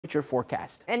Your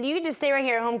forecast. And you can just stay right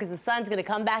here at home because the sun's going to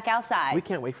come back outside. We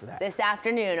can't wait for that. This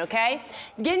afternoon, okay?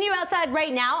 Getting you outside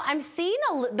right now, I'm seeing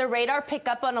the radar pick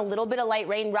up on a little bit of light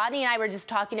rain. Rodney and I were just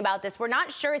talking about this. We're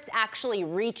not sure it's actually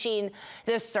reaching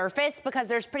the surface because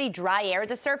there's pretty dry air at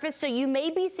the surface. So you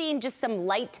may be seeing just some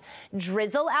light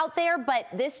drizzle out there, but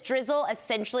this drizzle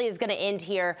essentially is going to end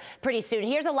here pretty soon.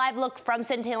 Here's a live look from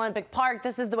Centennial Olympic Park.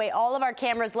 This is the way all of our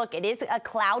cameras look. It is a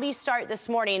cloudy start this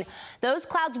morning. Those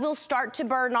clouds will start to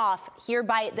burn off here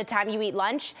by the time you eat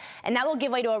lunch, and that will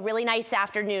give way to a really nice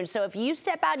afternoon. So if you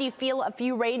step out and you feel a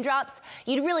few raindrops,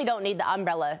 you really don't need the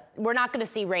umbrella. We're not going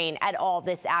to see rain at all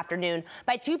this afternoon.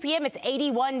 By 2 p.m. it's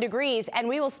 81 degrees, and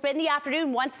we will spend the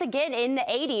afternoon once again in the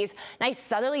 80s. Nice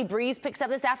southerly breeze picks up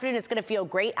this afternoon. It's going to feel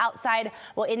great outside.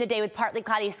 We'll end the day with partly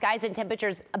cloudy skies and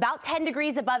temperatures about 10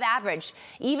 degrees above average.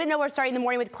 Even though we're starting the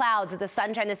morning with clouds, with the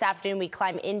sunshine this afternoon, we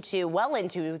climb well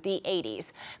into the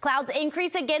 80s. Clouds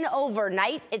increase again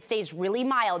overnight. It stays really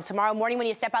mild. Tomorrow morning when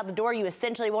you step out the door, you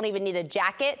essentially won't even need a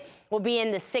jacket. We'll be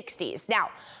in the 60s.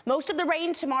 Now, most of the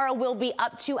rain tomorrow will be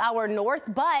up to our north,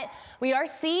 but we are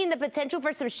seeing the potential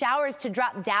for some showers to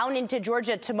drop down into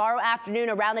Georgia tomorrow afternoon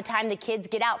around the time the kids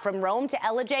get out from Rome to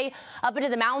Ellijay up into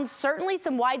the mountains. Certainly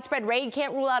some widespread rain.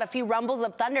 Can't rule out a few rumbles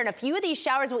of thunder, and a few of these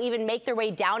showers will even make their way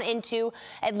down into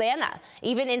Atlanta,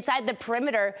 even inside the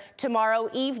perimeter tomorrow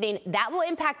evening. That will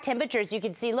impact temperatures. You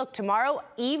can see, look, tomorrow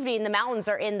evening the mountains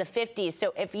are in the 50s.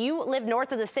 So if you live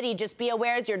north of the city, just be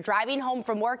aware as you're driving home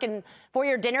from work and for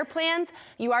your dinner plans,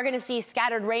 you are going to see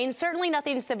scattered rain. Certainly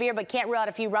nothing severe, but can't rule out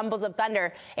a few rumbles of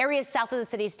thunder. Areas south of the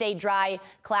city stay dry,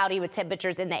 cloudy with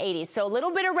temperatures in the 80s. So a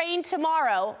little bit of rain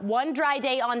tomorrow, one dry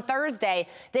day on Thursday.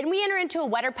 Then we enter into a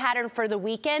wetter pattern for the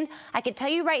weekend. I can tell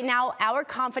you right now, our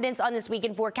confidence on this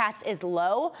weekend forecast is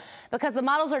low because the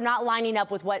models are not lining up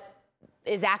with what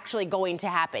is actually going to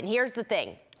happen. Here's the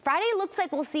thing. Friday looks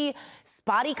like we'll see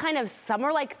spotty kind of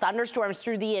summer-like thunderstorms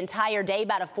through the entire day,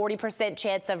 about a 40%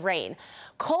 chance of rain.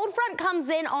 Cold front comes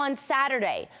in on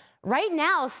Saturday. Right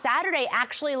now, Saturday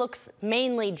actually looks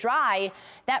mainly dry.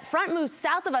 That front moves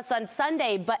south of us on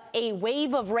Sunday, but a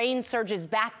wave of rain surges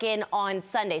back in on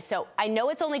Sunday. So I know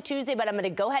it's only Tuesday, but I'm going to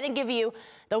go ahead and give you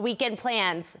the weekend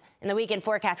plans and the weekend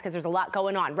forecast because there's a lot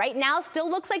going on. Right now, still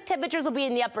looks like temperatures will be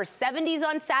in the upper 70s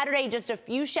on Saturday. Just a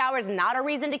few showers, not a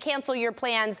reason to cancel your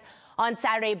plans on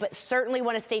Saturday, but certainly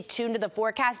want to stay tuned to the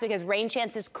forecast because rain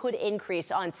chances could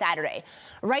increase on Saturday.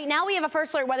 Right now, we have a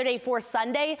first alert weather day for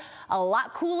Sunday. A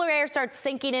lot cooler air starts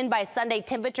sinking in by Sunday.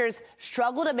 Temperatures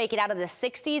struggle to make it out of the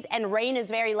 60s, and rain is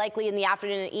very likely in the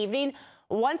afternoon and evening.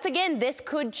 Once again, this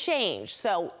could change.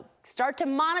 So start to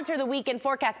monitor the weekend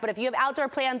forecast, but if you have outdoor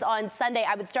plans on Sunday,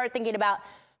 I would start thinking about,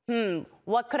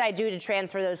 what could I do to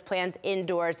transfer those plans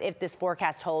indoors if this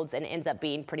forecast holds and ends up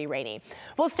being pretty rainy?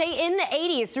 We'll stay in the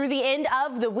 80s through the end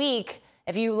of the week.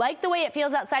 If you like the way it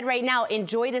feels outside right now,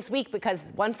 enjoy this week because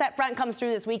once that front comes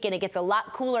through this weekend, it gets a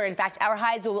lot cooler. In fact, our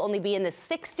highs will only be in the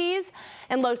 60s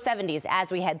and low 70s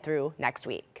as we head through next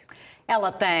week.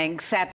 Ella, thanks.